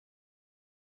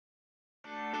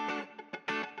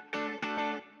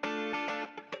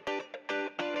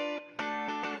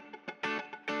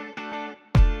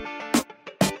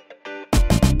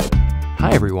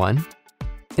Hi everyone!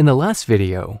 In the last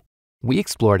video, we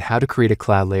explored how to create a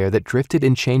cloud layer that drifted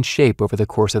and changed shape over the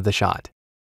course of the shot,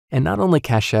 and not only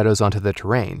cast shadows onto the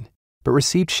terrain, but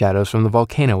received shadows from the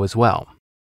volcano as well.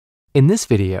 In this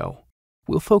video,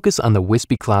 we'll focus on the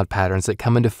wispy cloud patterns that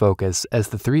come into focus as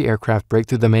the three aircraft break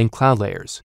through the main cloud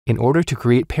layers in order to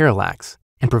create parallax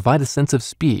and provide a sense of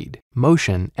speed,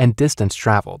 motion, and distance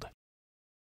traveled.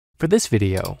 For this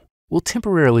video, we'll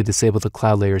temporarily disable the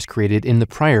cloud layers created in the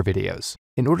prior videos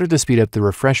in order to speed up the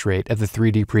refresh rate of the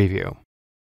 3D preview.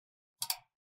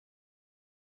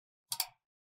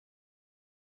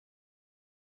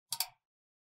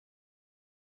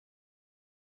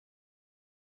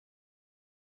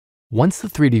 Once the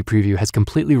 3D preview has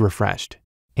completely refreshed,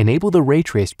 enable the Ray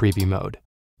Trace preview mode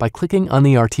by clicking on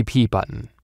the RTP button.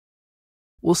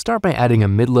 We'll start by adding a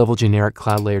mid-level generic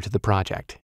cloud layer to the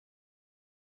project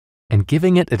and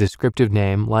giving it a descriptive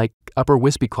name like Upper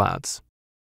Wispy Clouds.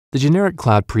 The generic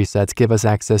cloud presets give us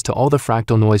access to all the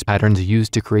fractal noise patterns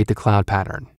used to create the cloud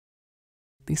pattern.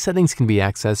 These settings can be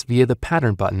accessed via the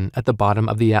Pattern button at the bottom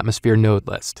of the Atmosphere node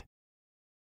list.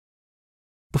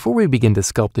 Before we begin to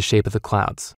sculpt the shape of the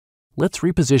clouds, let's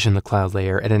reposition the cloud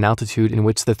layer at an altitude in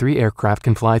which the three aircraft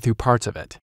can fly through parts of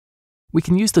it. We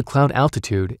can use the cloud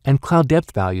altitude and cloud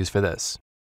depth values for this.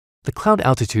 The cloud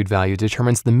altitude value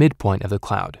determines the midpoint of the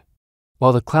cloud,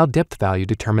 while the cloud depth value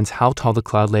determines how tall the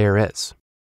cloud layer is.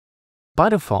 By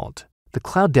default, the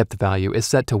cloud depth value is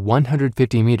set to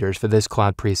 150 meters for this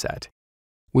cloud preset,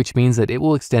 which means that it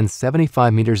will extend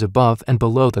 75 meters above and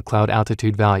below the cloud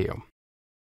altitude value.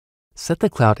 Set the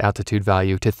cloud altitude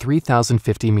value to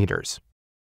 3,050 meters.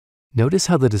 Notice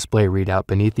how the display readout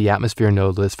beneath the Atmosphere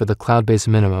node list for the cloud base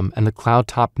minimum and the cloud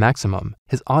top maximum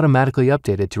is automatically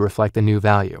updated to reflect the new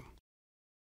value.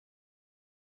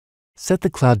 Set the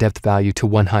cloud depth value to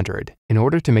 100 in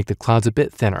order to make the clouds a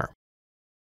bit thinner.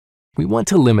 We want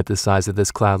to limit the size of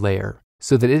this cloud layer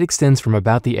so that it extends from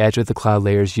about the edge of the cloud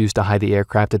layers used to hide the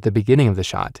aircraft at the beginning of the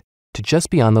shot to just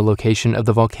beyond the location of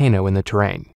the volcano in the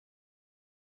terrain.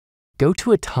 Go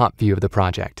to a top view of the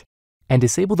project and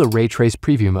disable the Ray Trace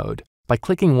preview mode by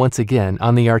clicking once again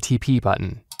on the RTP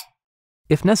button.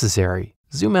 If necessary,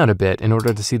 zoom out a bit in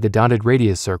order to see the dotted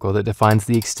radius circle that defines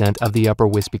the extent of the upper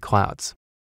wispy clouds.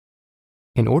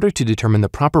 In order to determine the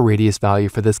proper radius value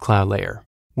for this cloud layer,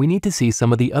 we need to see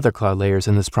some of the other cloud layers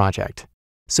in this project.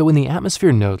 So in the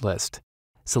Atmosphere node list,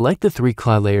 select the three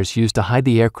cloud layers used to hide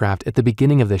the aircraft at the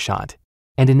beginning of the shot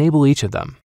and enable each of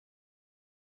them.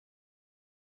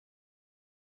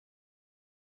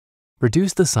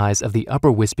 Reduce the size of the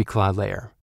upper wispy cloud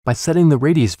layer by setting the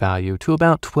radius value to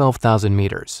about 12,000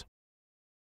 meters.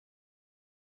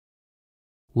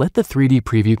 Let the 3D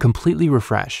preview completely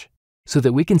refresh so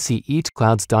that we can see each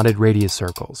cloud's dotted radius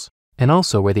circles and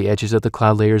also where the edges of the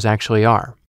cloud layers actually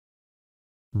are.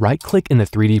 Right-click in the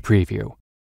 3D preview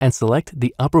and select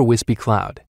the upper wispy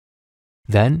cloud.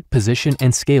 Then position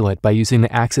and scale it by using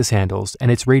the axis handles and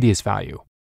its radius value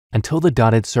until the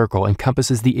dotted circle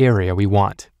encompasses the area we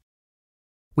want.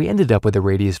 We ended up with a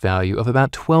radius value of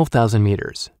about 12,000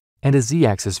 meters and a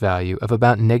z-axis value of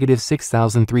about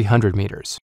 -6,300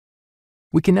 meters.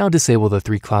 We can now disable the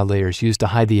three cloud layers used to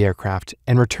hide the aircraft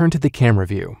and return to the camera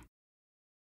view.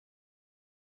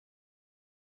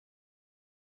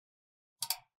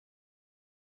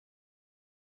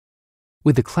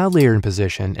 With the cloud layer in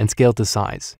position and scaled to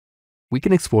size, we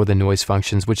can explore the noise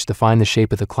functions which define the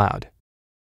shape of the cloud.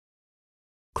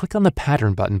 Click on the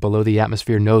Pattern button below the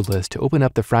Atmosphere node list to open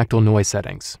up the fractal noise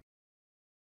settings.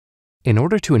 In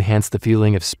order to enhance the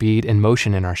feeling of speed and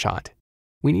motion in our shot,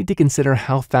 we need to consider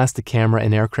how fast the camera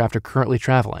and aircraft are currently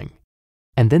traveling,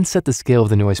 and then set the scale of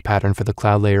the noise pattern for the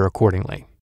cloud layer accordingly.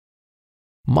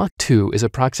 Mach 2 is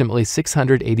approximately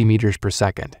 680 meters per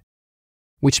second,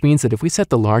 which means that if we set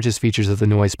the largest features of the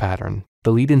noise pattern,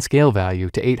 the lead-in scale value,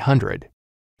 to 800,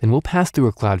 then we'll pass through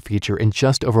a cloud feature in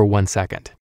just over 1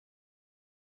 second.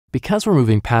 Because we're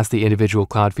moving past the individual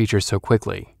cloud features so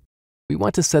quickly, we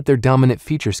want to set their dominant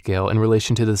feature scale in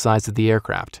relation to the size of the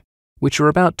aircraft, which are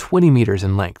about 20 meters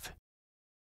in length.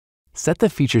 Set the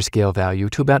feature scale value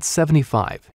to about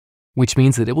 75, which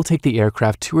means that it will take the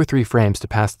aircraft 2 or 3 frames to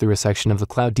pass through a section of the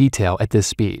cloud detail at this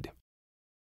speed.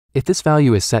 If this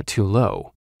value is set too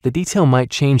low, the detail might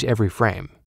change every frame,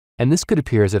 and this could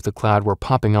appear as if the cloud were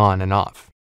popping on and off.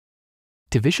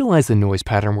 To visualize the noise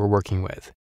pattern we're working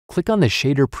with, click on the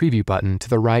Shader Preview button to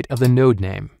the right of the node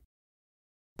name.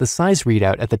 The size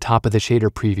readout at the top of the shader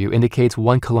preview indicates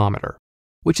 1 kilometer,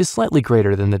 which is slightly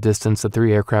greater than the distance the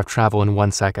three aircraft travel in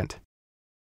 1 second.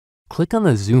 Click on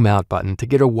the Zoom Out button to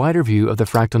get a wider view of the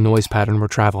fractal noise pattern we're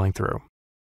traveling through.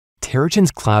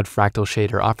 Terragen's Cloud Fractal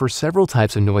Shader offers several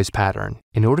types of noise pattern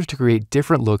in order to create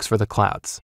different looks for the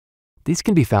clouds. These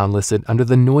can be found listed under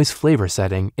the Noise Flavor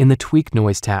setting in the Tweak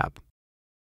Noise tab.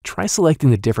 Try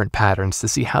selecting the different patterns to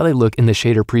see how they look in the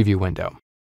shader preview window.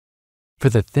 For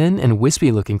the thin and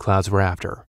wispy looking clouds we're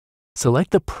after,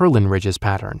 select the Perlin Ridges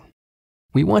pattern.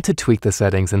 We want to tweak the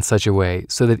settings in such a way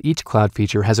so that each cloud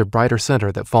feature has a brighter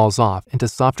center that falls off into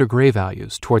softer gray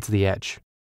values towards the edge.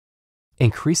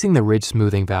 Increasing the ridge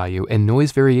smoothing value and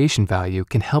noise variation value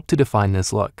can help to define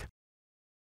this look.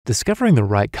 Discovering the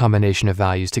right combination of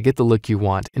values to get the look you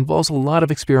want involves a lot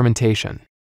of experimentation.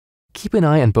 Keep an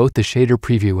eye on both the shader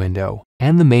preview window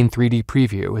and the main 3D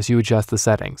preview as you adjust the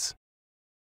settings.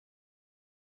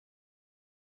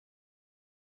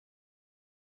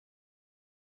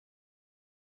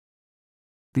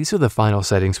 These are the final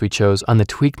settings we chose on the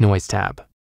Tweak Noise tab.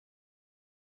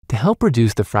 To help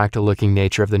reduce the fractal-looking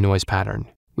nature of the noise pattern,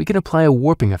 we can apply a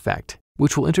warping effect,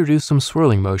 which will introduce some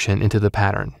swirling motion into the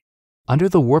pattern. Under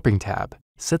the Warping tab,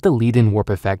 set the lead-in warp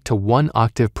effect to 1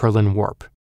 octave Perlin warp,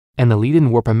 and the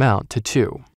lead-in warp amount to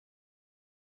 2.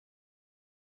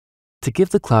 To give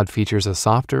the cloud features a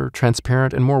softer,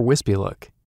 transparent, and more wispy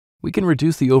look, we can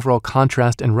reduce the overall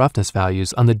contrast and roughness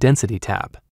values on the Density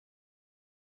tab.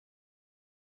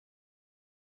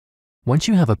 Once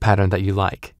you have a pattern that you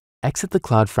like, exit the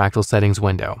Cloud Fractal Settings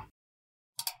window.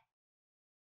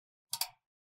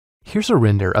 Here's a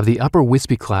render of the upper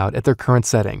wispy cloud at their current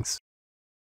settings.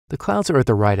 The clouds are at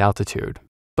the right altitude,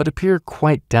 but appear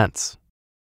quite dense.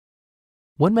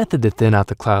 One method to thin out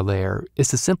the cloud layer is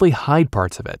to simply hide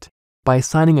parts of it by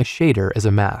assigning a shader as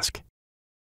a mask.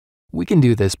 We can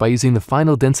do this by using the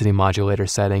Final Density Modulator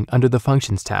setting under the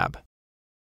Functions tab.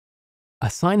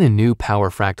 Assign a new Power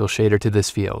Fractal shader to this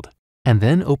field, and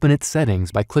then open its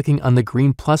settings by clicking on the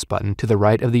green plus button to the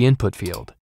right of the input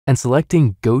field and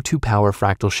selecting Go to Power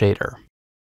Fractal Shader.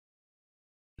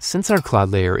 Since our cloud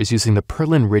layer is using the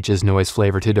Perlin Ridges noise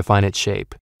flavor to define its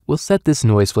shape, we'll set this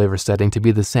noise flavor setting to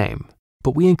be the same,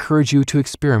 but we encourage you to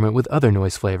experiment with other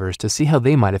noise flavors to see how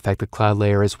they might affect the cloud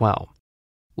layer as well.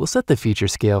 We'll set the feature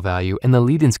scale value and the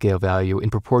lead-in scale value in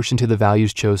proportion to the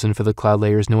values chosen for the cloud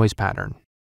layer's noise pattern.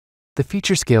 The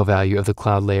feature scale value of the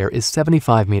cloud layer is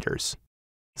 75 meters,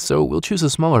 so we'll choose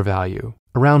a smaller value,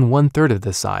 around 1/3 of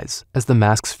this size, as the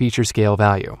mask's feature scale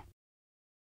value.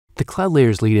 The cloud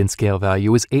layer's lead-in scale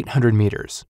value is 800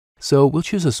 meters, so we'll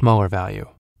choose a smaller value,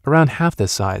 around half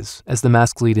this size, as the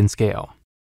mask's lead-in scale.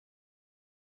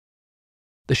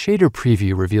 The shader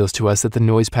preview reveals to us that the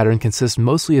noise pattern consists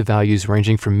mostly of values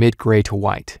ranging from mid-gray to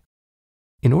white.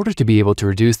 In order to be able to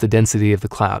reduce the density of the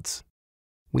clouds,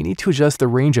 we need to adjust the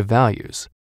range of values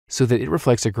so that it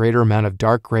reflects a greater amount of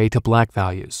dark gray to black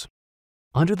values.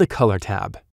 Under the Color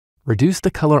tab, reduce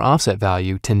the color offset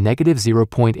value to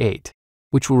 -0.8,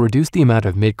 which will reduce the amount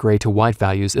of mid-gray to white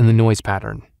values in the noise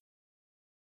pattern.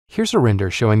 Here's a render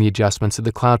showing the adjustments to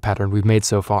the cloud pattern we've made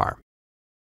so far.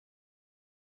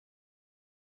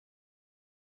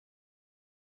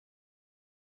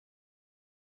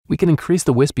 We can increase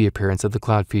the wispy appearance of the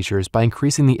cloud features by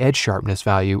increasing the edge sharpness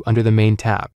value under the main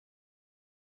tab.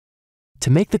 To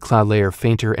make the cloud layer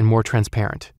fainter and more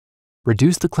transparent,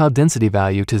 reduce the cloud density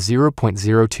value to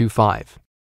 0.025.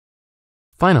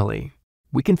 Finally,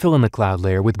 we can fill in the cloud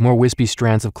layer with more wispy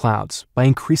strands of clouds by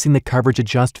increasing the coverage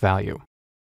adjust value.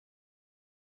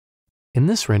 In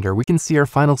this render, we can see our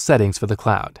final settings for the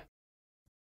cloud.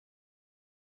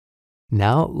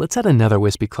 Now, let's add another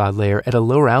wispy cloud layer at a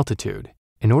lower altitude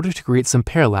in order to create some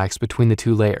parallax between the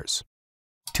two layers.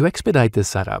 To expedite this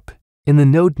setup, in the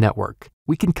node network,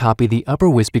 we can copy the upper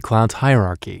wispy clouds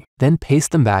hierarchy, then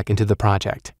paste them back into the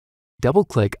project.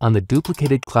 Double-click on the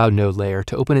duplicated cloud node layer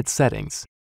to open its settings,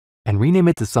 and rename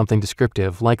it to something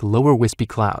descriptive like lower wispy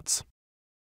clouds.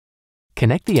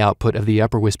 Connect the output of the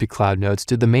upper wispy cloud nodes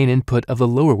to the main input of the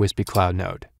lower wispy cloud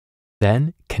node.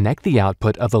 Then, connect the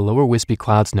output of the lower wispy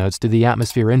clouds nodes to the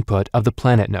atmosphere input of the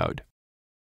planet node.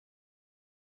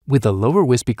 With the lower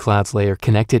wispy clouds layer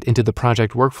connected into the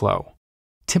project workflow,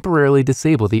 temporarily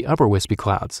disable the upper wispy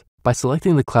clouds by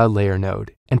selecting the cloud layer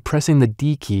node and pressing the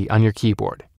D key on your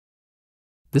keyboard.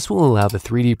 This will allow the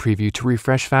 3D preview to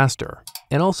refresh faster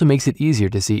and also makes it easier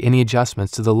to see any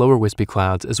adjustments to the lower wispy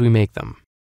clouds as we make them.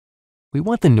 We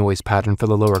want the noise pattern for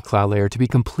the lower cloud layer to be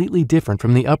completely different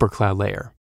from the upper cloud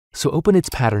layer, so open its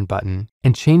pattern button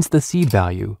and change the seed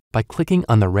value by clicking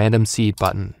on the random seed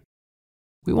button.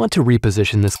 We want to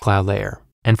reposition this cloud layer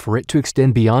and for it to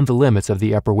extend beyond the limits of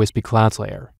the upper wispy clouds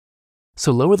layer.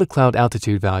 So lower the cloud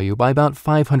altitude value by about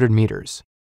 500 meters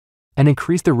and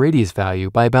increase the radius value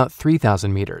by about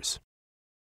 3,000 meters.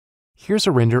 Here's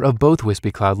a render of both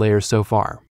wispy cloud layers so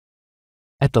far.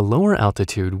 At the lower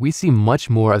altitude, we see much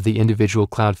more of the individual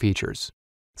cloud features.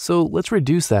 So let's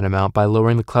reduce that amount by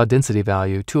lowering the cloud density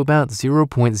value to about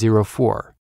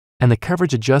 0.04 and the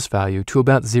coverage adjust value to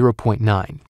about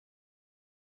 0.9.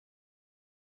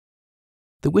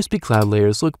 The wispy cloud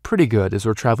layers look pretty good as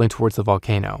we're traveling towards the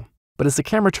volcano, but as the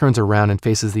camera turns around and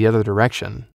faces the other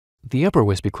direction, the upper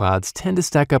wispy clouds tend to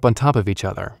stack up on top of each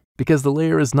other because the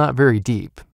layer is not very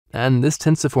deep, and this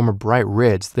tends to form a bright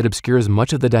ridge that obscures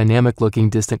much of the dynamic-looking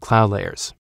distant cloud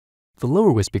layers. The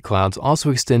lower wispy clouds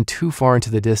also extend too far into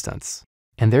the distance,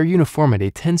 and their uniformity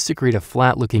tends to create a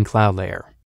flat-looking cloud layer.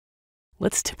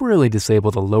 Let's temporarily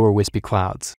disable the lower wispy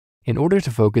clouds in order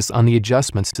to focus on the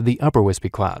adjustments to the upper wispy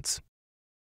clouds.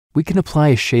 We can apply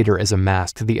a shader as a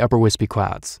mask to the upper wispy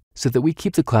clouds so that we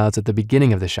keep the clouds at the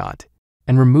beginning of the shot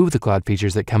and remove the cloud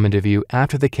features that come into view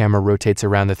after the camera rotates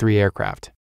around the three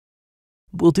aircraft.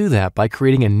 We'll do that by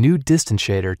creating a new distance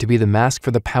shader to be the mask for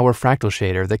the power fractal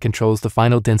shader that controls the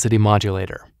final density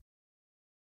modulator.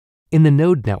 In the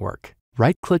node network,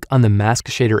 right-click on the mask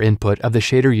shader input of the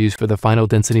shader used for the final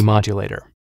density modulator.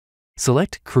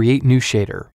 Select Create New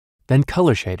Shader, then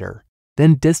Color Shader,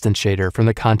 then Distance Shader from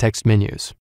the context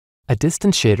menus. A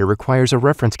distance shader requires a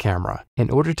reference camera in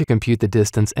order to compute the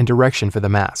distance and direction for the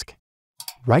mask.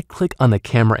 Right-click on the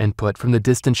camera input from the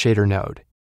distance shader node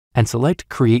and select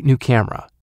Create New Camera,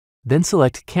 then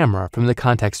select Camera from the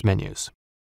context menus.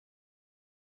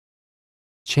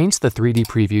 Change the 3D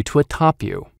preview to a top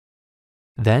view.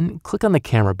 Then click on the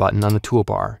Camera button on the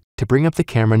toolbar to bring up the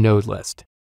camera node list.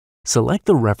 Select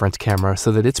the reference camera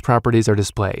so that its properties are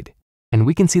displayed, and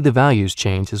we can see the values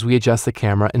change as we adjust the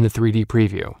camera in the 3D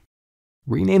preview.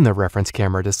 Rename the reference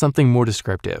camera to something more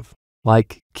descriptive,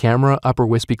 like Camera Upper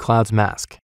Wispy Clouds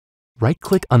Mask.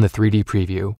 Right-click on the 3D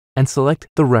preview and select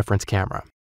the reference camera.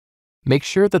 Make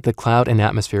sure that the Cloud and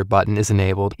Atmosphere button is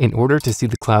enabled in order to see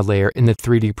the cloud layer in the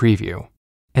 3D preview.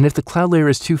 And if the cloud layer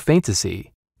is too faint to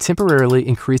see, temporarily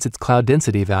increase its cloud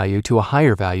density value to a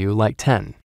higher value like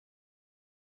 10.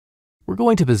 We're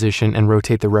going to position and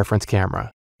rotate the reference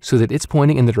camera so that it's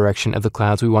pointing in the direction of the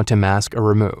clouds we want to mask or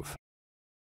remove.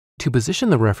 To position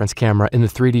the reference camera in the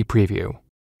 3D preview,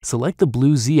 select the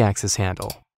blue Z-axis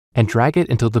handle and drag it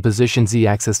until the position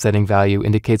Z-axis setting value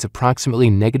indicates approximately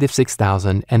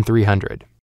 -6,300.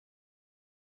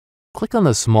 Click on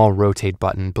the small Rotate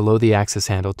button below the axis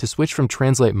handle to switch from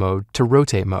Translate mode to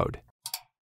Rotate mode.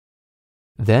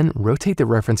 Then rotate the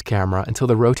reference camera until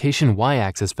the rotation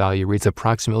Y-axis value reads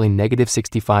approximately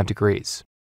 -65 degrees.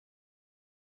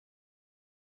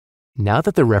 Now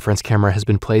that the reference camera has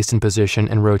been placed in position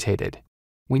and rotated,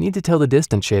 we need to tell the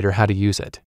distance shader how to use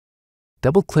it.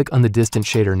 Double-click on the distance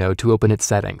shader node to open its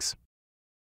settings.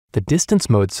 The distance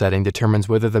mode setting determines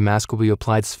whether the mask will be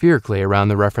applied spherically around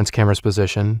the reference camera's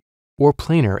position or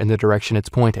planar in the direction it's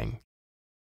pointing.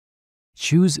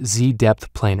 Choose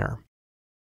Z-depth planar.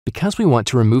 Because we want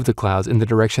to remove the clouds in the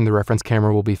direction the reference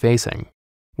camera will be facing,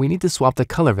 we need to swap the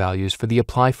color values for the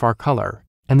Apply Far Color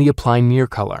and the Apply Near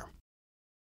Color.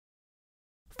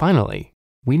 Finally,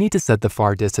 we need to set the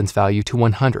far distance value to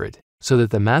 100 so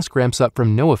that the mask ramps up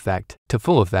from no effect to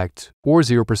full effect or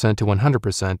 0% to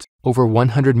 100% over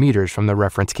 100 meters from the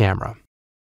reference camera.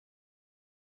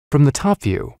 From the top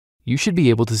view, you should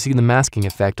be able to see the masking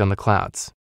effect on the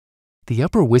clouds. The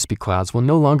upper wispy clouds will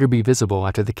no longer be visible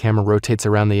after the camera rotates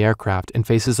around the aircraft and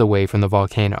faces away from the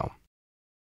volcano.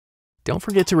 Don't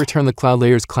forget to return the cloud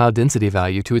layer's cloud density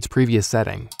value to its previous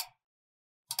setting.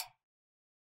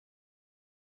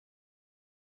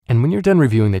 And when you're done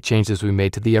reviewing the changes we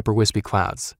made to the upper wispy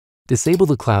clouds, disable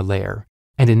the cloud layer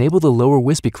and enable the lower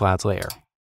wispy clouds layer.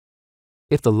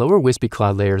 If the lower wispy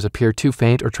cloud layers appear too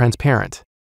faint or transparent,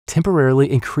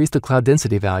 temporarily increase the cloud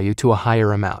density value to a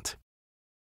higher amount.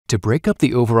 To break up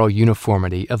the overall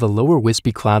uniformity of the lower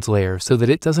wispy clouds layer so that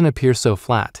it doesn't appear so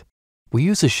flat, we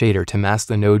use a shader to mask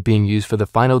the node being used for the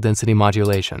final density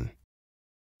modulation.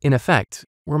 In effect,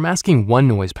 we're masking one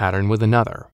noise pattern with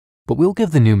another, but we'll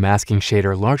give the new masking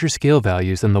shader larger scale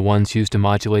values than the ones used to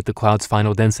modulate the cloud's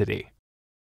final density.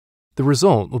 The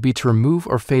result will be to remove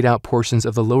or fade out portions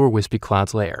of the lower wispy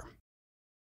clouds layer.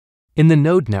 In the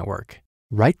node network,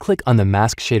 right-click on the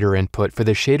mask shader input for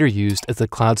the shader used as the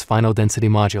cloud's final density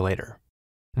modulator.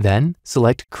 Then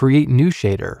select Create New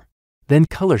Shader, then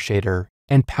Color Shader,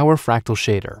 and Power Fractal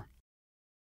Shader.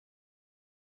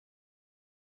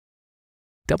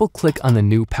 Double-click on the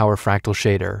new Power Fractal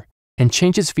Shader and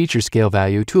change its feature scale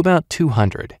value to about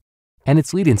 200 and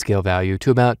its leading scale value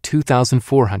to about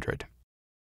 2400.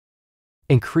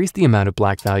 Increase the amount of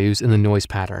black values in the noise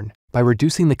pattern by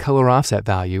reducing the color offset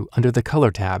value under the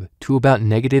Color tab to about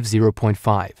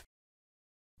 -0.5.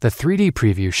 The 3D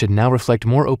preview should now reflect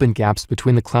more open gaps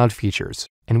between the cloud features,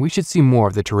 and we should see more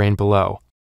of the terrain below.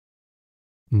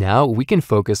 Now we can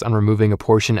focus on removing a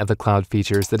portion of the cloud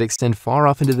features that extend far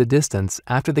off into the distance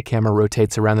after the camera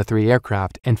rotates around the 3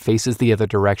 aircraft and faces the other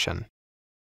direction.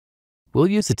 We'll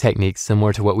use a technique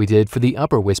similar to what we did for the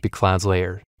upper Wispy clouds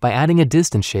layer by adding a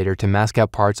distance shader to mask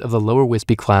out parts of the lower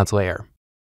Wispy clouds layer.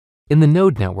 In the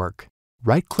node network,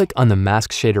 right-click on the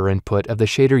mask shader input of the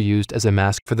shader used as a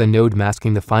mask for the node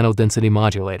masking the final density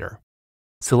modulator.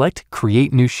 Select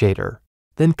Create New Shader,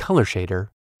 then Color Shader,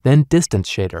 then Distance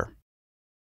Shader.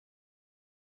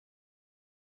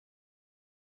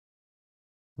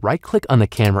 Right-click on the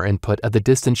camera input of the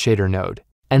distance shader node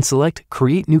and select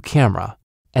Create New Camera,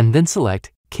 and then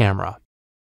select Camera.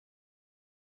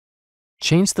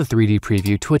 Change the 3D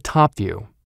preview to a top view.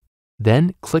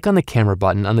 Then click on the camera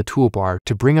button on the toolbar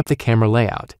to bring up the camera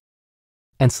layout,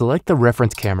 and select the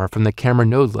reference camera from the camera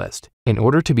node list in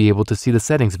order to be able to see the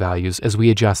settings values as we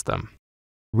adjust them.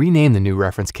 Rename the new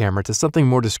reference camera to something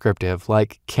more descriptive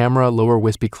like Camera Lower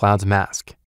Wispy Clouds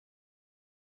Mask.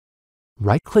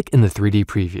 Right-click in the 3D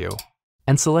preview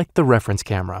and select the reference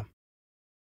camera.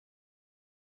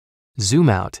 Zoom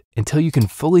out until you can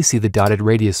fully see the dotted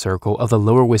radius circle of the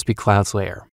lower Wispy clouds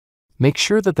layer. Make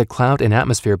sure that the Cloud and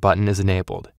Atmosphere button is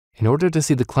enabled in order to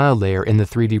see the cloud layer in the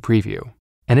 3D preview.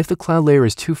 And if the cloud layer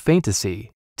is too faint to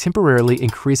see, temporarily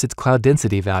increase its cloud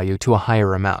density value to a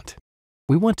higher amount.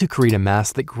 We want to create a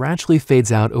mask that gradually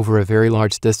fades out over a very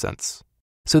large distance.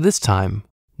 So this time,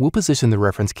 we'll position the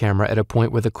reference camera at a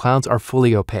point where the clouds are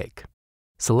fully opaque.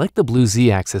 Select the blue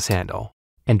Z-axis handle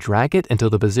and drag it until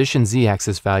the position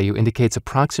Z-axis value indicates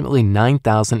approximately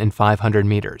 9,500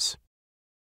 meters.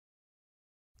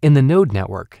 In the node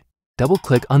network,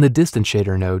 double-click on the distance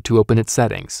shader node to open its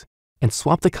settings and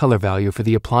swap the color value for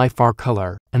the Apply Far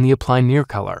Color and the Apply Near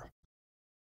Color.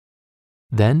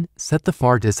 Then set the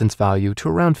far distance value to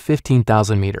around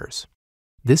 15,000 meters.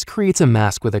 This creates a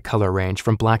mask with a color range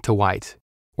from black to white,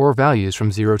 or values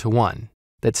from 0 to 1,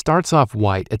 that starts off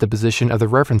white at the position of the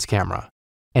reference camera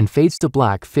and fades to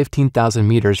black 15,000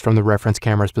 meters from the reference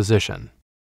camera's position.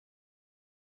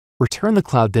 Return the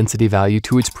cloud density value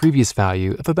to its previous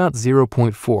value of about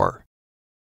 0.4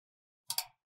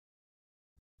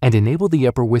 and enable the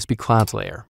upper Wispy clouds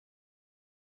layer.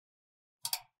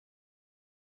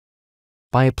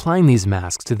 By applying these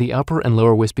masks to the upper and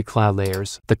lower Wispy cloud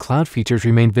layers, the cloud features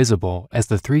remain visible as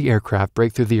the 3 aircraft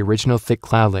break through the original thick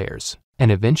cloud layers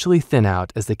and eventually thin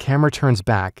out as the camera turns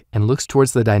back and looks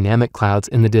towards the dynamic clouds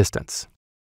in the distance.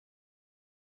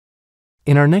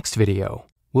 In our next video,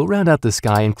 we'll round out the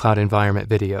sky and cloud environment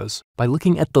videos by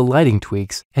looking at the lighting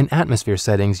tweaks and atmosphere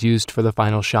settings used for the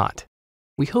final shot.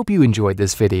 We hope you enjoyed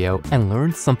this video and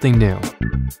learned something new.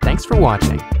 Thanks for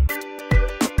watching.